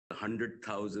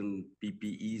100,000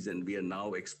 PPEs, and we are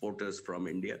now exporters from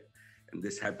India. And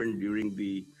this happened during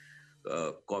the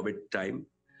COVID time.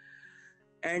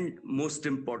 And most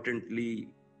importantly,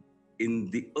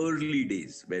 in the early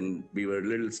days when we were a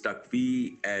little stuck,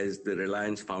 we as the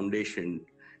Reliance Foundation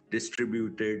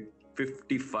distributed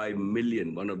 55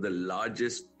 million, one of the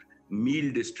largest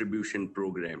meal distribution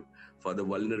program for the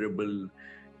vulnerable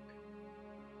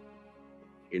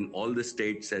in all the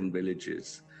states and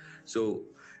villages. So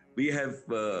we have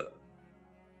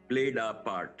played our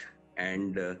part.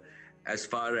 And as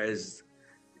far as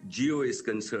Jio is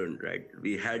concerned, right,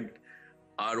 we had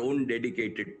our own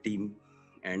dedicated team.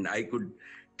 And I could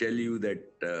tell you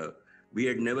that we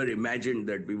had never imagined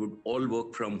that we would all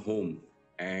work from home.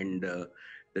 And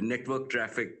the network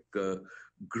traffic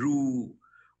grew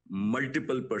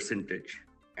multiple percentage.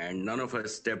 And none of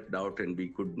us stepped out, and we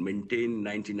could maintain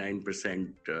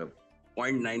 99%,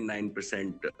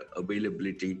 0.99%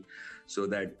 availability, so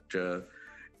that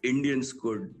Indians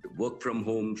could work from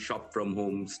home, shop from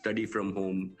home, study from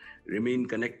home, remain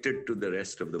connected to the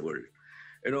rest of the world.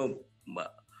 You know,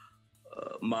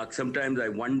 Mark, sometimes I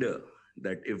wonder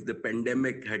that if the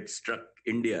pandemic had struck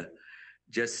India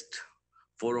just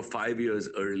 4 or 5 years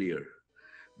earlier,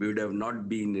 we would have not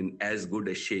been in as good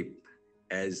a shape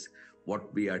as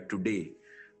what we are today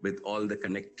with all the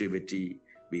connectivity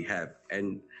we have.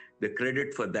 And the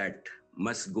credit for that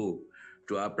must go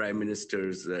to our Prime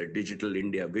Minister's Digital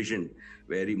India vision,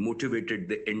 where he motivated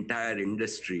the entire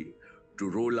industry to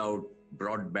roll out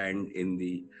broadband in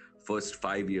the first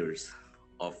 5 years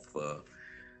of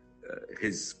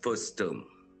his first term.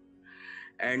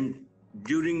 And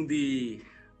during the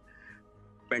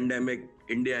pandemic,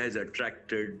 India has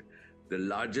attracted the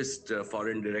largest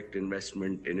foreign direct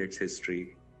investment in its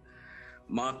history.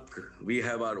 Mark, we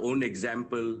have our own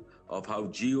example of how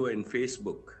Jio and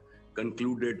Facebook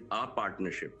concluded our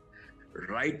partnership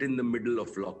right in the middle of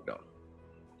lockdown.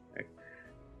 Right?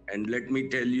 And let me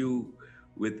tell you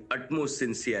with utmost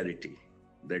sincerity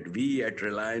that we at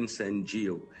Reliance and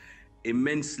Jio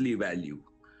immensely value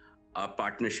our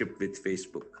partnership with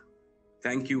Facebook.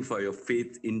 Thank you for your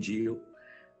faith in Jio.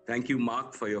 Thank you,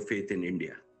 Mark, for your faith in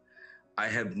India. I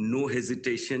have no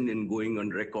hesitation in going on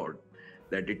record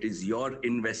that it is your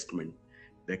investment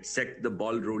that set the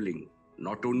ball rolling,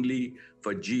 not only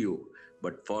for Jio,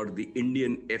 but for the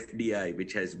Indian FDI,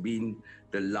 which has been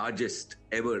the largest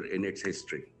ever in its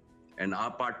history. And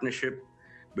our partnership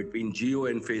between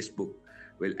Jio and Facebook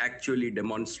will actually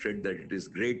demonstrate that it is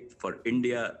great for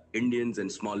India, Indians, and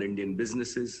small Indian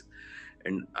businesses.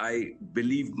 And I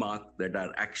believe, Mark, that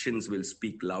our actions will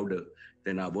speak louder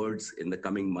than our words in the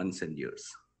coming months and years.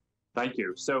 Thank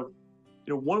you. So,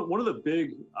 one of the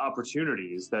big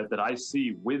opportunities that I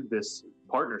see with this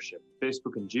partnership,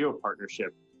 Facebook and Jio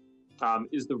partnership,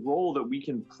 is the role that we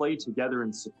can play together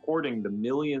in supporting the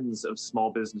millions of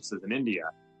small businesses in India,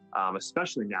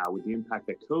 especially now with the impact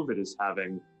that COVID is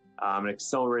having and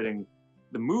accelerating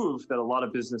the move that a lot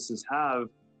of businesses have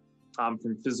from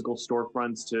physical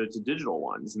storefronts to digital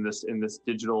ones in this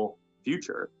digital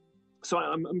future. So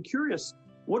I'm curious,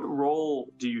 what role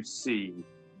do you see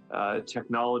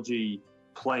technology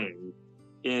playing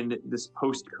in this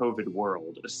post-COVID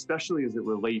world, especially as it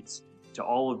relates to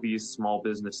all of these small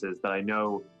businesses that I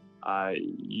know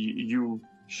you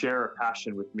share a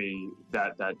passion with me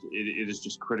that it is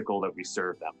just critical that we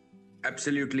serve them?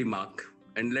 Absolutely, Mark.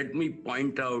 And let me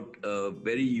point out a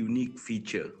very unique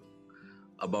feature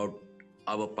about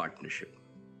our partnership.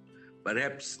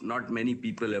 Perhaps not many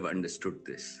people have understood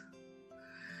this.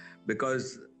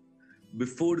 Because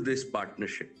before this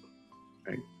partnership,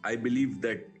 right, I believe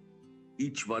that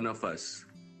each one of us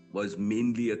was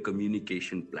mainly a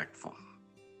communication platform.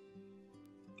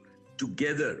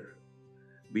 Together,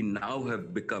 we now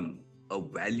have become a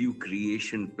value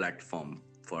creation platform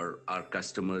for our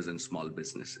customers and small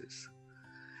businesses.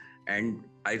 And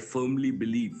I firmly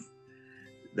believe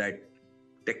that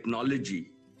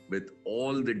technology, with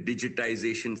all the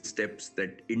digitization steps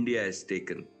that India has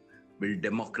taken, will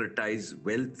democratize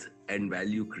wealth and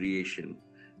value creation,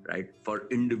 right, for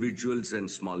individuals and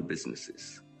small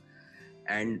businesses.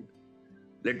 And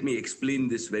let me explain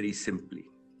this very simply.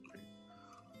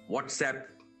 WhatsApp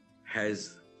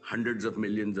has hundreds of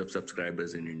millions of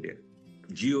subscribers in India.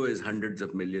 Jio has hundreds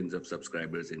of millions of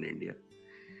subscribers in India.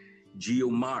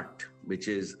 JioMart, which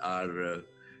is our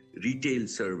retail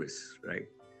service, right,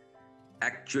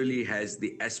 actually has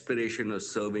the aspiration of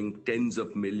serving tens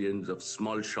of millions of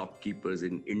small shopkeepers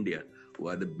in India who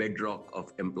are the bedrock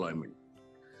of employment.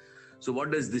 So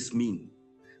what does this mean?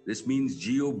 This means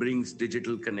Jio brings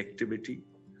digital connectivity.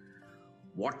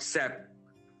 WhatsApp,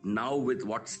 now with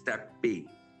WhatsApp Pay,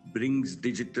 brings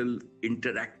digital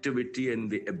interactivity and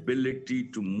the ability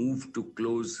to move to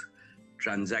close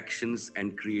transactions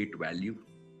and create value.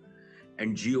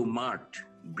 And GeoMart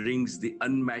brings the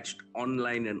unmatched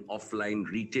online and offline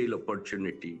retail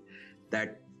opportunity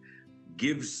that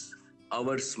gives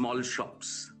our small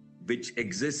shops, which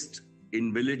exist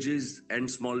in villages and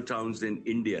small towns in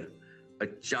India, a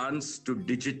chance to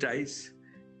digitize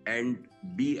and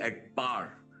be at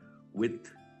par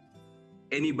with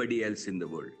anybody else in the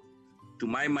world. To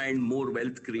my mind, more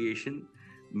wealth creation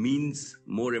means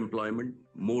more employment,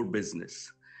 more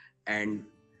business. And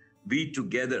we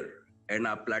together and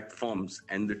our platforms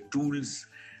and the tools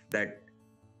that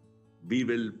we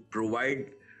will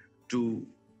provide to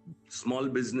small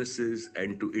businesses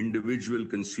and to individual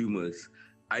consumers,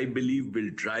 I believe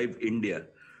will drive India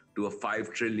to a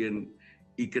 5 trillion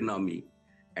economy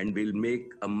and will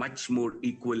make a much more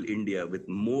equal India with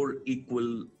more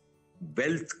equal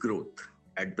wealth growth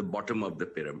at the bottom of the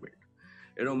pyramid.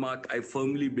 You know, Mark, I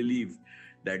firmly believe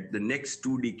that the next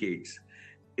 2 decades,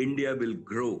 India will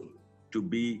grow to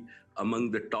be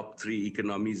among the top 3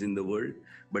 economies in the world,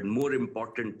 but more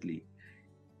importantly,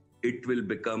 it will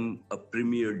become a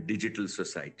premier digital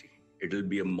society. It will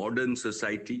be a modern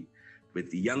society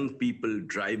with young people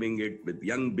driving it, with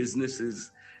young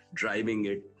businesses driving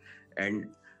it, and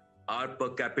our per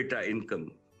capita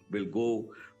income will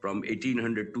go from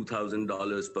 $1,800,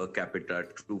 $2,000 per capita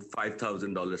to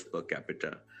 $5,000 per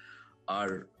capita.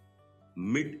 Our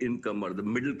mid-income or the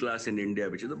middle class in India,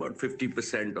 which is about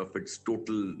 50% of its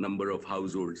total number of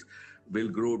households, will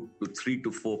grow to 3 to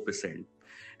 4%.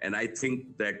 And I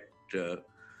think that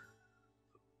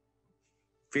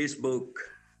Facebook,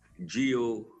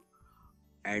 Jio,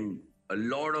 and a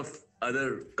lot of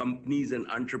other companies and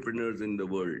entrepreneurs in the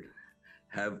world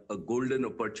have a golden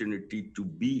opportunity to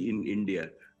be in India,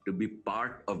 to be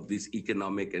part of this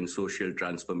economic and social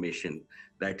transformation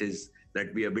that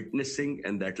we are witnessing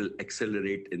and that will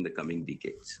accelerate in the coming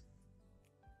decades.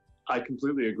 I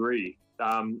completely agree.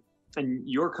 And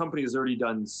your company has already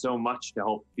done so much to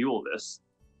help fuel this.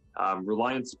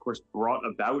 Reliance, of course, brought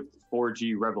about the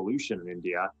 4G revolution in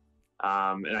India.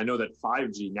 And I know that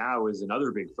 5G now is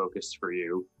another big focus for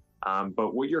you.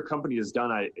 But what your company has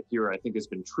done I think has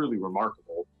been truly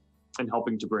remarkable in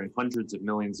helping to bring hundreds of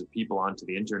millions of people onto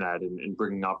the internet and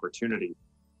bringing opportunity.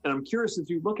 And I'm curious, if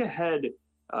you look ahead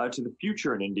to the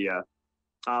future in India,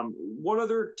 what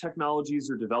other technologies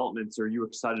or developments are you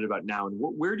excited about now? And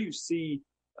where do you see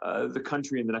the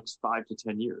country in the next 5 to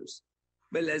 10 years?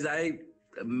 Well, as I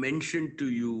mentioned to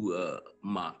you,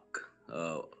 Mark,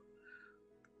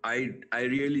 I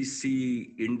really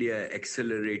see India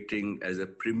accelerating as a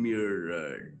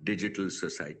premier digital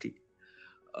society.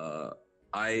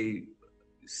 I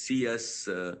see us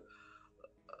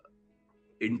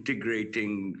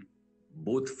integrating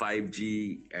both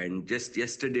 5G, and just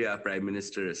yesterday our Prime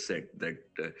Minister has said that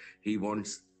he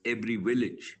wants every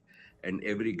village and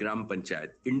every Gram Panchayat.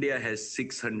 India has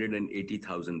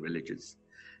 680,000 villages,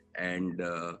 and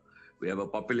we have a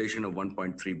population of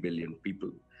 1.3 billion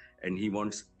people. And he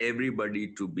wants everybody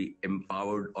to be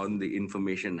empowered on the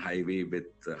information highway with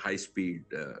high-speed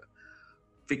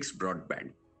fixed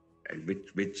broadband, and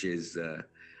which is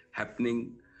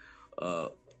happening.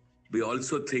 We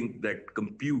also think that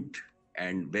compute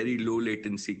and very low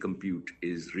latency compute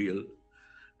is real,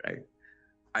 right?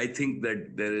 I think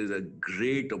that there is a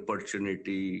great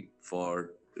opportunity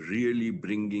for really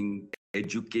bringing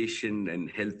education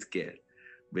and healthcare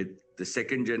with the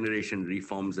second generation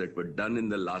reforms that were done in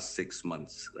the last 6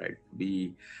 months, right?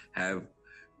 We have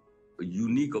a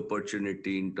unique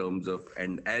opportunity in terms of,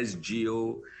 and as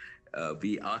Geo,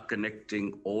 we are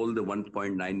connecting all the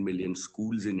 1.9 million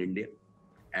schools in India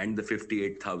and the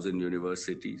 58,000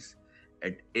 universities.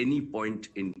 At any point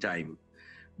in time,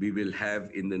 we will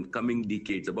have in the coming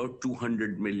decades about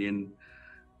 200 million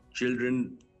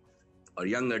children or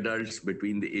young adults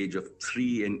between the age of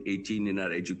 3 and 18 in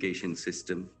our education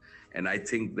system. And I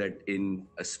think that in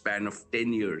a span of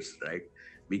 10 years, right,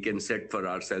 we can set for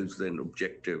ourselves an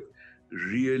objective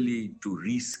really to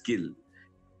reskill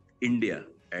India,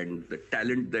 and the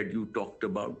talent that you talked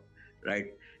about,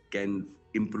 right, can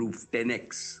improve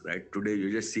 10x, right? Today,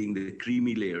 you're just seeing the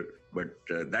creamy layer, but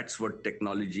that's what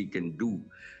technology can do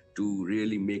to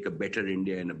really make a better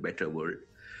India and a better world.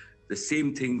 The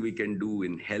same thing we can do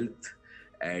in health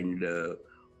and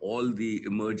all the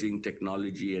emerging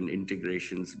technology and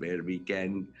integrations where we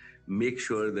can make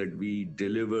sure that we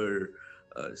deliver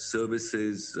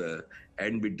services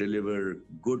and we deliver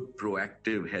good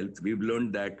proactive health. We've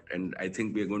learned that, and I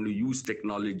think we're going to use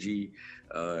technology.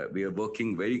 We are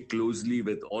working very closely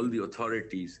with all the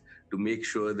authorities to make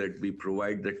sure that we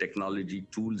provide the technology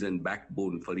tools and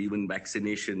backbone for even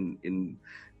vaccination in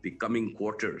the coming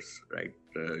quarters, right?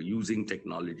 Using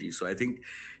technology. So I think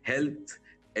health,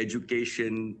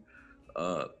 education,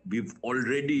 we've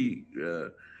already,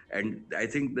 and I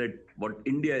think that what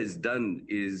India has done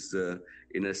is,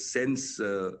 in a sense,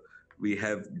 we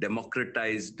have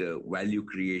democratized value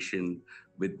creation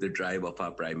with the drive of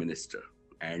our Prime Minister.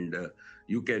 And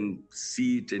you can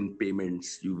see it in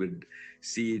payments, you would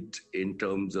see it in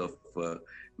terms of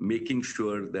making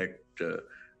sure that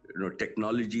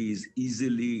technology is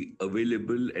easily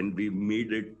available, and we've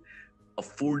made it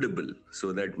affordable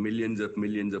so that millions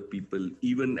of people,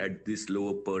 even at this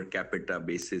lower per capita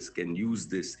basis, can use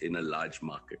this in a large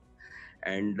market.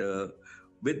 And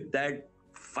with that,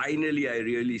 finally, I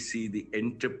really see the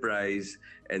enterprise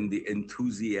and the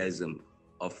enthusiasm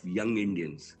of young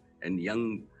Indians and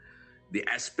the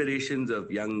aspirations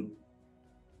of young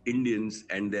Indians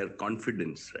and their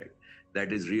confidence, right?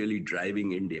 That is really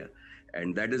driving India.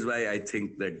 And that is why I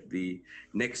think that the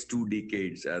next 2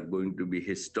 decades are going to be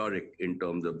historic in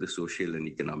terms of the social and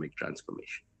economic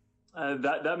transformation.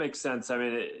 That makes sense. I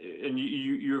mean, and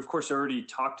you of course already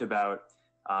talked about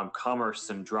commerce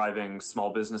and driving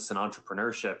small business and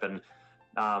entrepreneurship. And,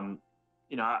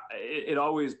 it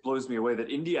always blows me away that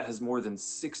India has more than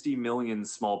 60 million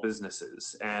small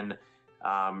businesses, and,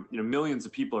 millions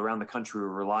of people around the country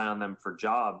rely on them for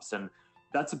jobs. And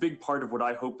that's a big part of what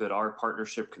I hope that our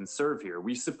partnership can serve here.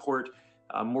 We support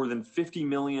more than 50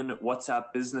 million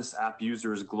WhatsApp business app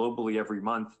users globally every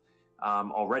month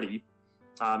already.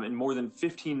 And more than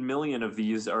 15 million of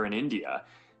these are in India.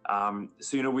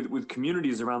 So, with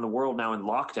communities around the world now in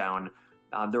lockdown,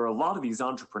 there are a lot of these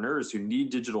entrepreneurs who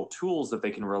need digital tools that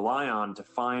they can rely on to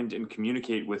find and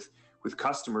communicate with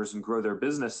customers and grow their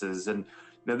businesses. And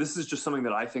this is just something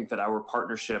that I think that our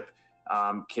partnership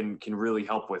can really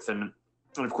help with. And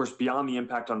of course, beyond the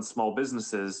impact on small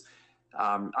businesses,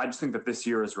 I just think that this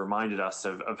year has reminded us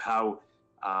of how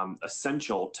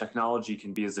essential technology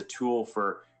can be as a tool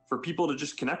for people to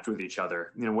just connect with each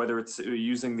other. Whether it's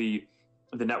using the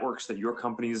networks that your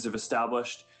companies have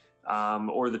established,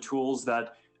 or the tools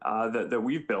that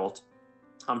we've built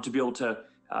to be able to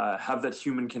have that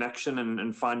human connection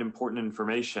and find important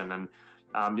information. And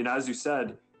as you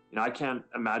said, I can't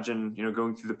imagine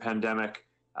going through the pandemic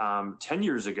 10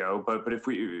 years ago, but if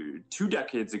 2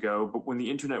 decades ago, but when the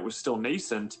internet was still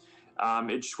nascent,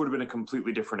 it just would have been a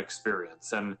completely different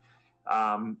experience. And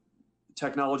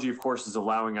technology, of course, is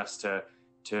allowing us to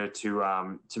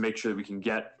make sure that we can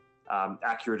get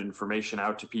accurate information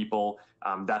out to people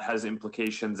that has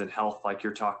implications in health, like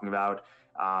you're talking about,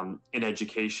 in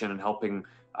education and helping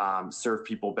serve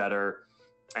people better.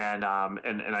 And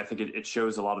I think it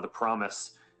shows a lot of the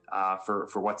promise for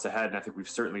what's ahead. And I think we've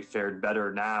certainly fared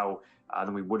better now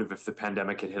than we would have if the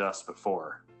pandemic had hit us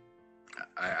before.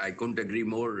 I couldn't agree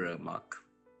more, Mark.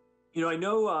 I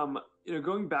know,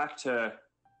 going back to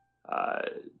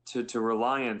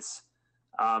Reliance,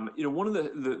 one of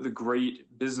the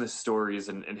great business stories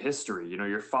in history,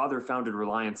 your father founded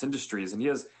Reliance Industries, and he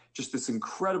has just this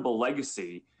incredible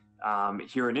legacy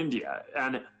here in India.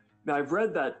 And I've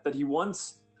read that he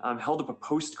once held up a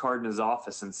postcard in his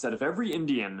office and said, if every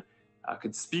Indian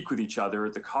could speak with each other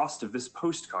at the cost of this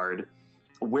postcard,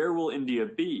 where will India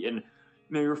be? And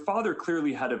your father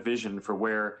clearly had a vision for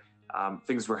where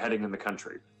things were heading in the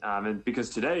country. And because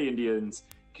today Indians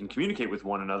can communicate with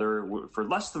one another for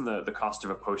less than the cost of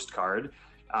a postcard.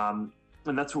 And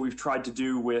that's what we've tried to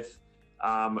do with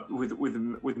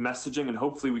messaging, and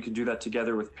hopefully we can do that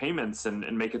together with payments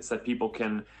and make it so that people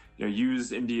can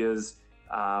use India's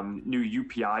new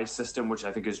UPI system, which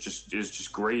I think is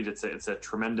just great. It's a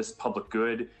tremendous public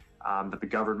good that the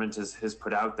government has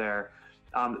put out there.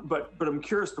 But I'm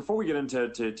curious, before we get into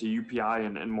UPI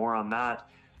and more on that,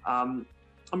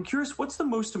 I'm curious, what's the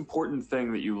most important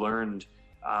thing that you learned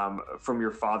from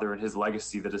your father and his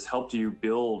legacy that has helped you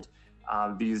build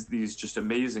these just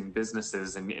amazing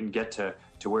businesses and get to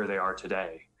where they are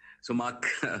today? So, Mark,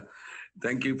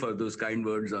 thank you for those kind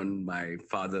words on my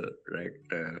father, right?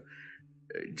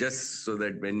 Just so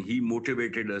that when he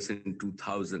motivated us in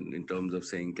 2000 in terms of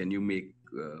saying, can you make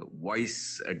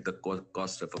voice at the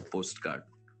cost of a postcard,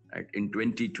 right? In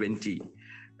 2020,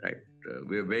 right?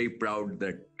 We're very proud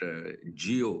that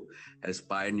Jio has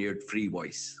pioneered free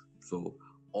voice. So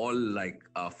all like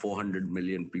 400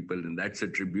 million people, and that's a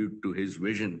tribute to his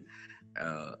vision,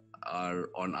 are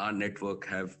on our network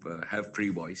have free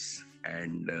voice.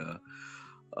 And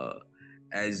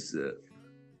as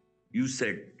you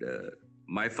said,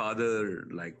 my father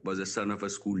was a son of a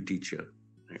school teacher.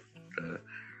 Right?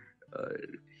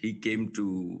 He came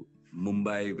to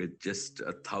Mumbai with just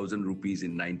 1,000 rupees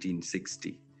in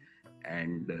 1960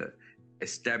 and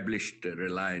established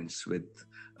Reliance with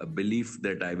a belief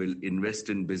that I will invest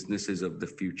in businesses of the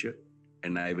future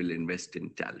and I will invest in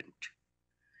talent.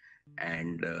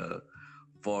 And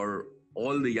for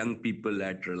all the young people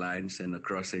at Reliance and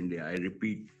across India, I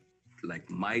repeat, like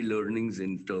my learnings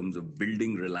in terms of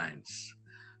building Reliance,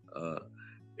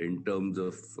 in terms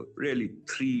of really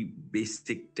three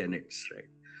basic tenets, right?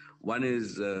 One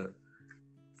is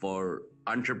for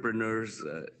entrepreneurs,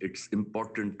 it's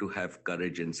important to have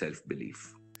courage and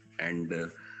self-belief. And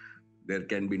there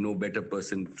can be no better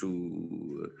person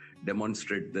to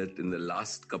demonstrate that in the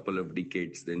last couple of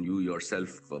decades than you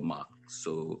yourself, Mark.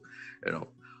 So,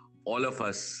 all of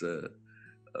us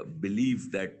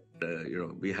believe that,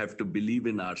 we have to believe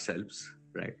in ourselves,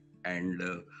 right? And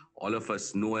all of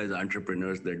us know as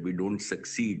entrepreneurs that we don't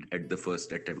succeed at the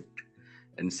first attempt.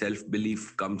 And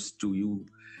self-belief comes to you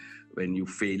when you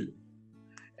fail.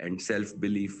 And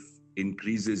self-belief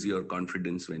increases your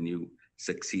confidence when you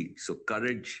succeed. So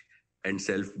courage and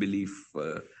self-belief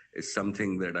is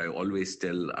something that I always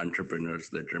tell entrepreneurs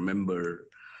that remember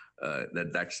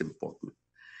that's important.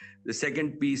 The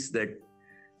second piece that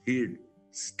he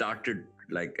started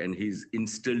and he's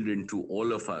instilled into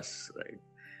all of us, right,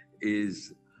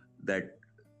 is that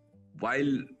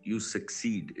while you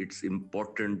succeed, it's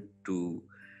important to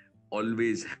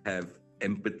always have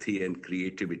empathy and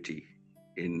creativity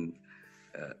in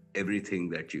everything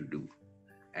that you do.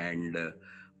 And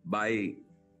by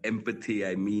empathy,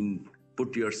 I mean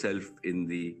put yourself in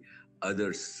the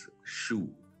other's shoe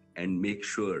and make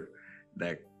sure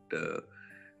that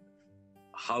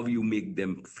how you make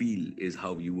them feel is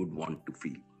how you would want to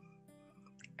feel.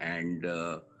 And,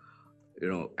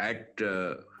 at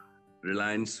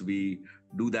Reliance, we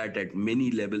do that at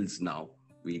many levels now.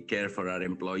 We care for our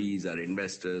employees, our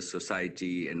investors,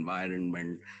 society,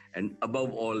 environment, and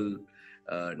above all,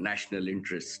 national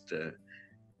interest,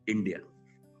 India.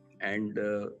 And,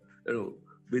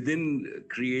 within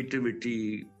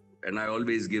creativity, and I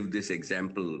always give this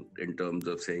example in terms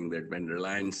of saying that when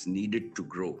Reliance needed to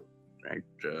grow, right,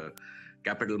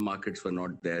 capital markets were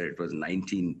not there. It was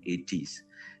 1980s.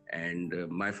 And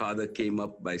my father came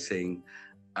up by saying,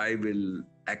 I will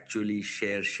actually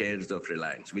share shares of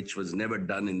Reliance, which was never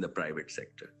done in the private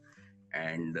sector.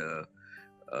 And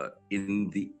in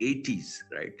the 80s,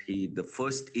 right, the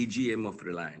first AGM of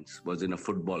Reliance was in a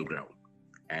football ground.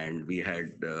 And we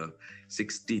had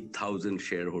 60,000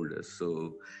 shareholders.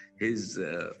 So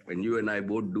when you and I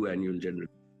both do annual general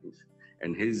meetings,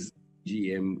 and his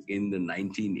GM in the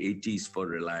 1980s for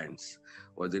Reliance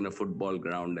was in a football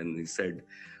ground, and he said,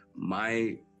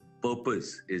 my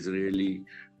purpose is really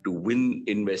to win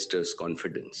investors'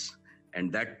 confidence.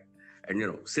 And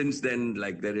since then,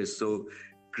 there is so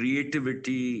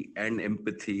creativity and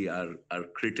empathy are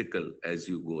critical as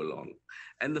you go along.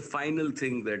 And the final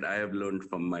thing that I have learned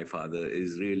from my father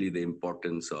is really the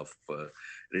importance of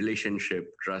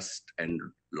relationship, trust, and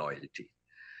loyalty.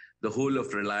 The whole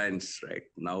of Reliance, right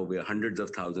now, we are hundreds of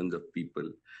thousands of people,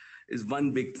 is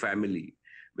one big family.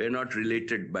 We're not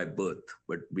related by birth,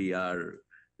 but we are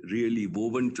really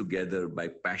woven together by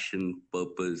passion,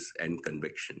 purpose, and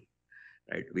conviction.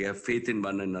 Right? We have faith in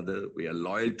one another. We are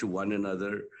loyal to one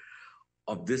another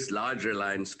of this large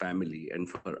Reliance family. And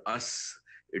for us,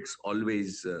 it's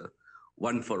always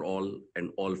one for all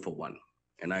and all for one.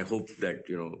 And I hope that,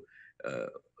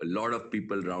 a lot of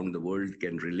people around the world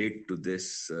can relate to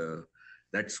this.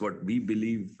 That's what we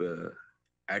believe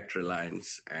at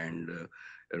Reliance. And,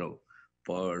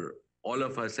 for all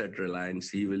of us at Reliance,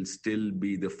 he will still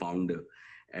be the founder.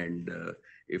 And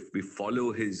if we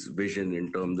follow his vision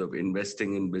in terms of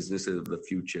investing in businesses of the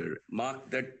future. Mark,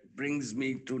 that brings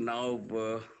me to now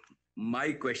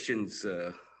my questions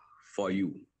for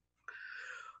you.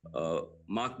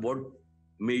 Mark, what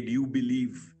made you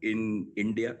believe in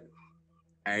India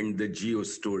and the Geo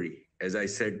story? As I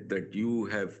said, that you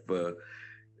have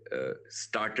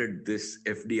started this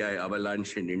FDI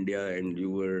avalanche in India, and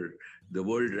the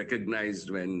world recognized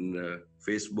when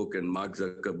Facebook and Mark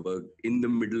Zuckerberg in the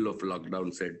middle of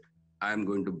lockdown said, I'm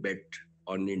going to bet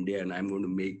on India and I'm going to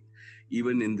make,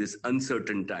 even in this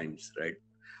uncertain times, right,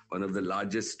 one of the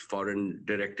largest foreign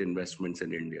direct investments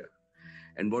in India.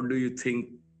 And what do you think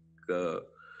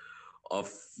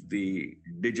of the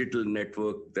digital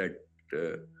network that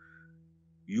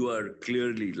you are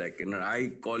clearly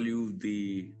I call you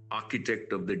the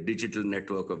architect of the digital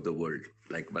network of the world.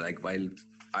 While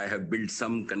I have built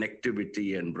some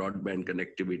connectivity and broadband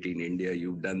connectivity in India,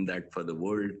 you've done that for the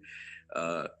world.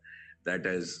 That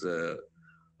has,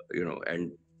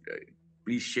 and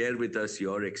please share with us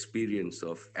your experience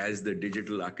of, as the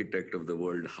digital architect of the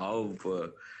world, how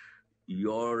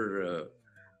your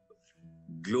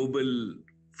global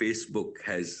Facebook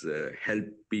has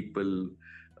helped people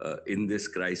in this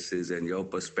crisis, and your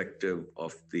perspective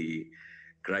of the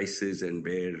crisis, and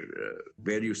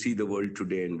where you see the world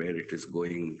today and where it is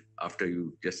going after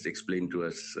you just explained to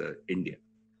us India.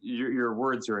 Your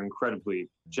words are incredibly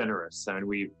generous. I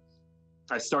mean,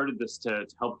 I started this to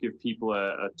help give people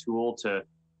a tool to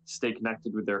stay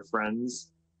connected with their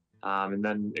friends, and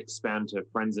then expand to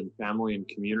friends and family and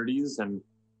communities. And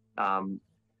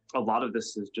a lot of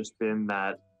this has just been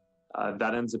that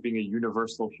ends up being a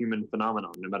universal human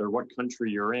phenomenon. No matter what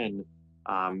country you're in,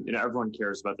 everyone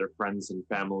cares about their friends and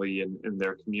family and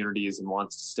their communities and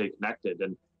wants to stay connected.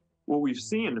 And what we've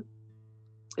seen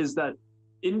is that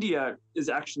India is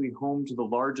actually home to the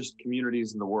largest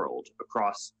communities in the world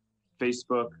across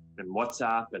Facebook and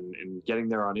WhatsApp and getting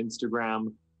there on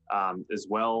Instagram as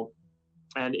well.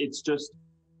 And it's just,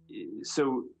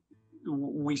 so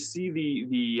we see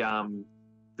the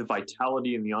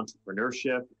vitality and the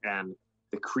entrepreneurship and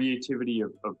the creativity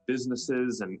of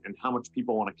businesses and how much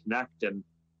people want to connect.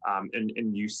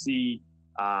 And you see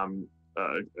a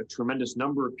tremendous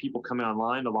number of people coming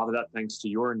online, a lot of that thanks to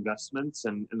your investments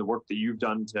and the work that you've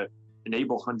done to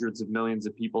enable hundreds of millions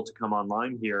of people to come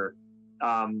online here.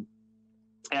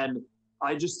 And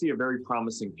I just see a very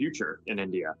promising future in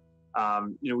India.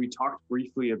 We talked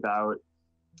briefly about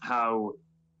how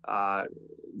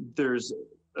there's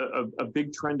a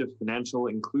big trend of financial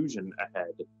inclusion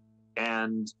ahead,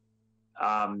 and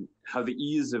how the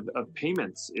ease of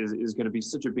payments is going to be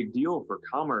such a big deal for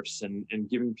commerce and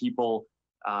giving people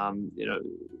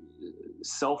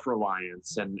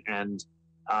self-reliance and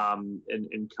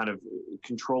kind of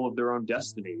control of their own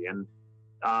destiny.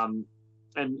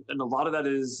 And a lot of that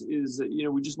is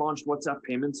we just launched WhatsApp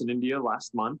payments in India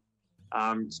last month.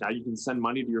 So now you can send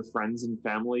money to your friends and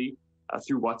family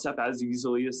through WhatsApp as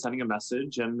easily as sending a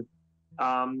message. And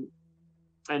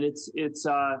it's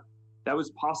that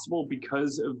was possible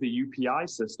because of the UPI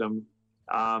system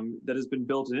that has been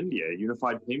built in India, a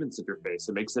unified payments interface.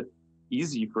 It makes it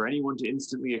easy for anyone to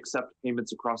instantly accept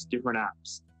payments across different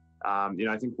apps.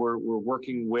 I think we're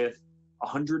working with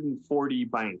 140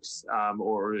 banks,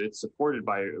 or it's supported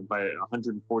by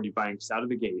 140 banks out of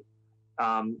the gate.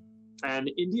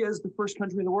 And India is the first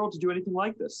country in the world to do anything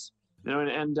like this.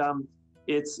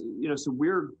 It's, so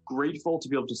we're grateful to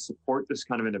be able to support this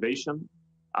kind of innovation,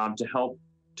 to help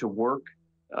to work,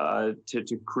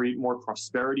 to create more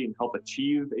prosperity and help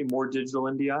achieve a more digital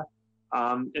India.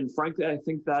 And frankly, I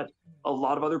think that a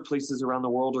lot of other places around the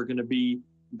world are going to be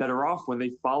better off when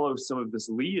they follow some of this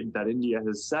lead that India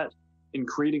has set in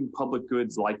creating public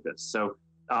goods like this. So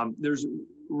there's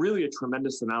really a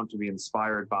tremendous amount to be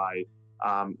inspired by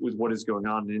with what is going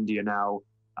on in India now.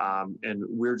 And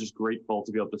we're just grateful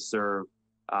to be able to serve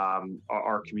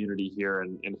our community here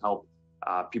and help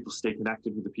people stay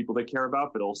connected with the people they care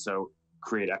about, but also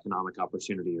create economic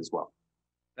opportunity as well.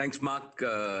 Thanks, Mark.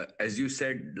 As you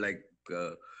said,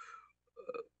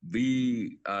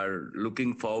 we are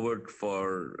looking forward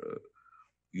for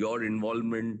your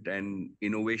involvement and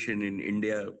innovation in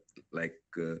India,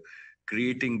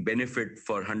 creating benefit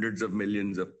for hundreds of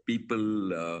millions of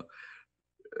people,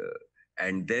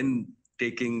 and then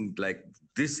taking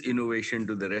this innovation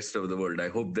to the rest of the world. I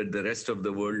hope that the rest of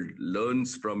the world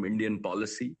learns from Indian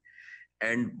policy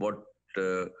and what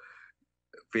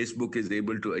Facebook is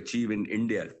able to achieve in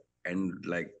India. And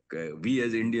we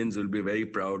as Indians will be very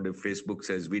proud if Facebook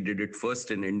says we did it first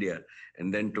in India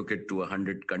and then took it to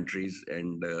 100 countries.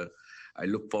 And I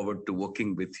look forward to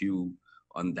working with you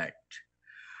on that.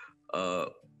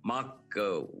 Mark,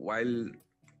 while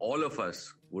all of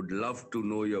us would love to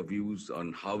know your views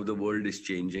on how the world is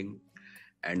changing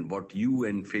and what you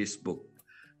and Facebook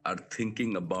are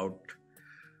thinking about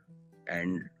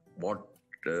and what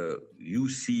you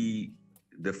see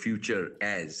the future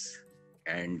as,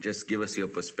 and just give us your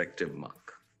perspective,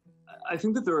 Mark. I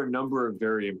think that there are a number of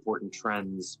very important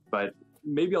trends, but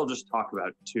maybe I'll just talk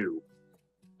about two.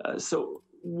 So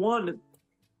one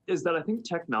is that I think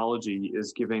technology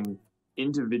is giving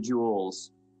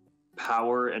individuals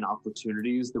power and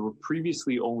opportunities that were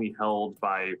previously only held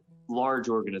by large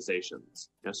organizations.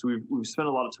 So we've spent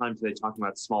a lot of time today talking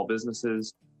about small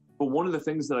businesses, but one of the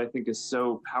things that I think is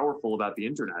so powerful about the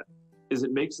internet is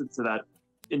it makes it so that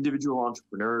individual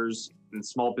entrepreneurs and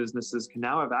small businesses can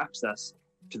now have access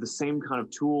to the same kind of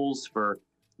tools for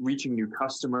reaching new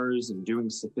customers and doing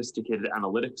sophisticated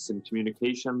analytics and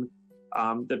communication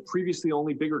that previously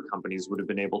only bigger companies would have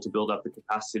been able to build up the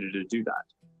capacity to do that.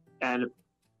 And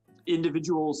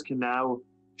individuals can now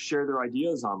share their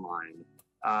ideas online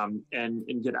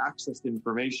and get access to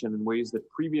information in ways that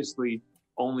previously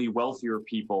only wealthier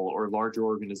people or larger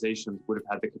organizations would have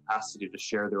had the capacity to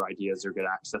share their ideas or get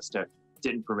access to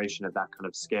information at that kind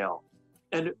of scale.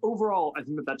 And overall, I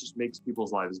think that just makes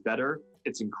people's lives better.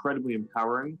 It's incredibly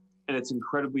empowering, and it's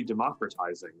incredibly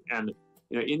democratizing. And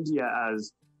India,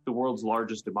 as the world's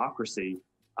largest democracy,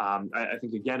 I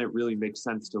think, again, it really makes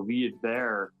sense to lead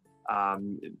there,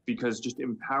 because just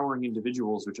empowering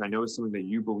individuals, which I know is something that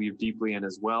you believe deeply in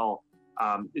as well,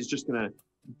 is just going to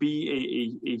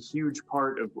be a huge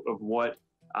part of what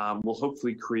will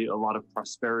hopefully create a lot of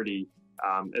prosperity,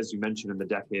 as you mentioned, in the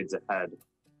decades ahead.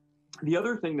 The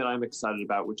other thing that I'm excited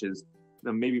about, which is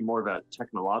maybe more of a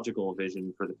technological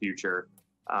vision for the future,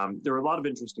 there are a lot of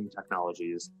interesting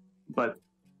technologies, but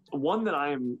one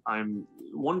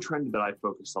trend that I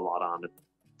focus a lot on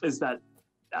is that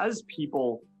as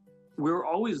people, we're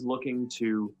always looking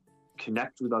to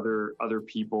connect with other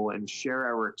people and share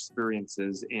our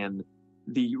experiences in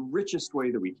the richest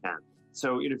way that we can.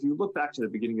 So, if you look back to the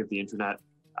beginning of the internet,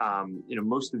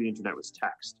 most of the internet was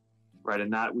text, right?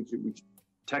 And that we could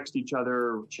text each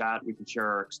other, chat, we could share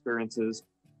our experiences.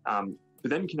 But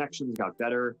then connections got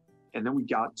better, and then we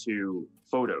got to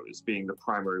photos being the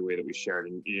primary way that we shared.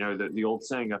 And the old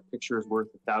saying, a picture is worth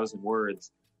 1,000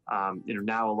 words.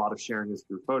 Now a lot of sharing is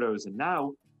through photos, and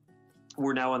now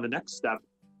we're on the next step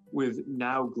with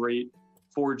now great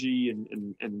 4G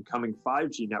and coming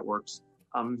 5G networks.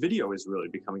 Video is really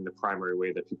becoming the primary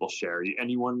way that people share.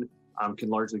 Anyone can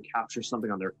largely capture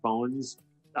something on their phones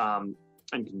and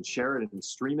can share it and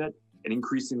stream it. And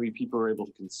increasingly, people are able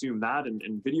to consume that.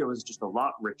 And video is just a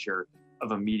lot richer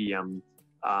of a medium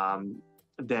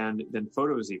than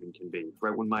photos even can be.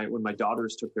 Right? When my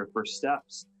daughters took their first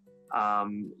steps, I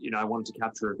wanted to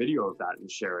capture a video of that and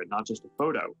share it, not just a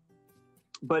photo.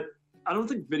 But I don't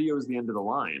think video is the end of the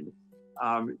line.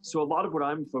 So a lot of what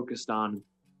I'm focused on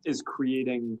is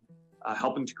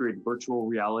helping to create virtual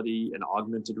reality and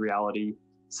augmented reality.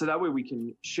 So that way we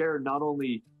can share not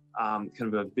only kind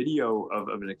of a video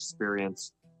of an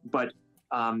experience, but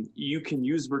you can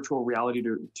use virtual reality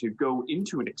to go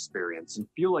into an experience and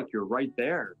feel like you're right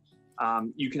there.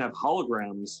 You can have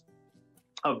holograms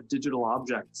of digital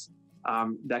objects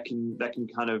that can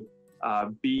kind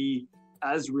of be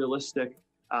as realistic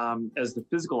as the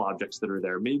physical objects that are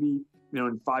there. Maybe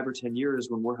in 5 or 10 years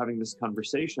when we're having this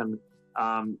conversation,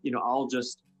 I'll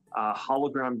just a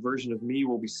hologram version of me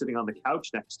will be sitting on the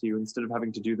couch next to you instead of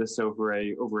having to do this over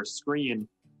a screen,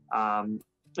 and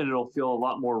it'll feel a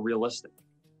lot more realistic.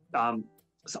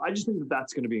 So I just think that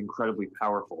that's going to be incredibly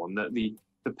powerful, and that the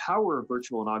power of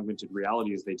virtual and augmented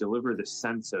reality is they deliver this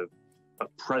sense of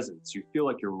presence. You feel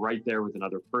like you're right there with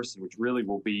another person, which really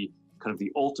will be kind of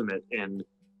the ultimate in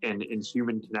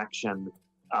human connection,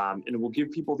 and it will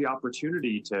give people the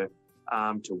opportunity to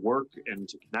work and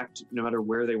to connect no matter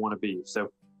where they want to be.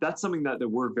 So that's something that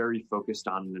we're very focused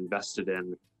on and invested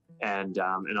in, and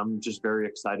I'm just very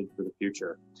excited for the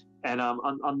future. And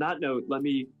on that note, let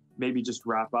me maybe just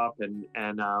wrap up and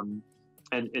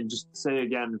just say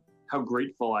again how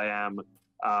grateful I am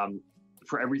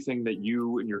for everything that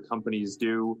you and your companies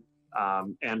do,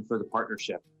 and for the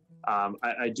partnership.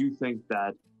 I do think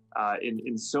that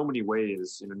in so many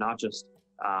ways, not just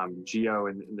Geo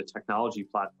and the technology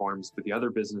platforms, but the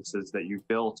other businesses that you've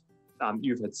built,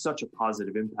 you've had such a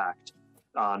positive impact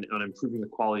on improving the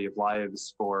quality of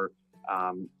lives for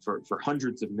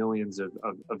hundreds of millions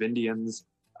of Indians.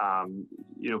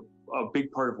 A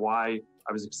big part of why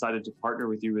I was excited to partner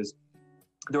with you is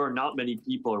there are not many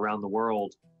people around the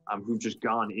world who've just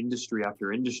gone industry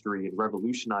after industry and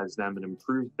revolutionized them and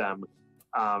improved them,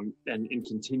 and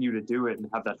continue to do it and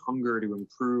have that hunger to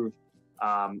improve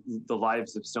the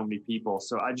lives of so many people.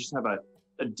 So I just have a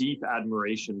deep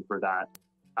admiration for that.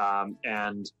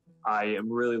 And I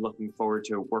am really looking forward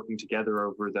to working together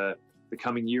over the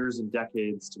coming years and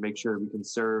decades to make sure we can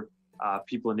serve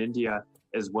people in India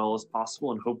as well as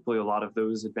possible. And hopefully a lot of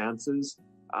those advances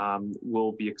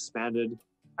will be expanded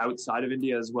outside of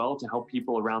India as well to help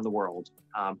people around the world.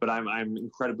 But I'm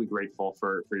incredibly grateful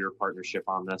for your partnership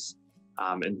on this.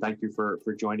 And thank you for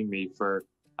joining me for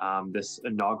this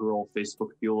inaugural Facebook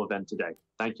Fuel event today.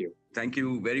 Thank you. Thank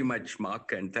you very much,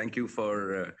 Mark. And thank you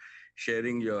for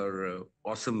sharing your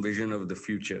awesome vision of the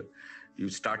future. You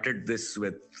started this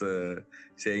with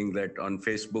saying that on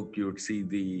Facebook you would see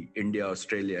the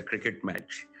India-Australia cricket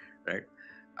match, right?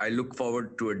 I look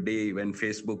forward to a day when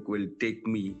Facebook will take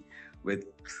me with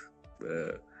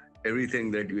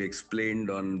everything that you explained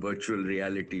on virtual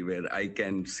reality, where I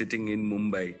can, sitting in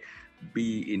Mumbai,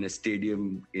 be in a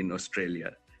stadium in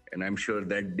Australia. And I'm sure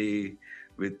that day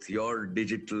with your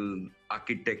digital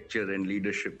architecture and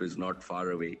leadership is not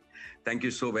far away. Thank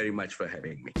you so very much for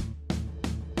having me.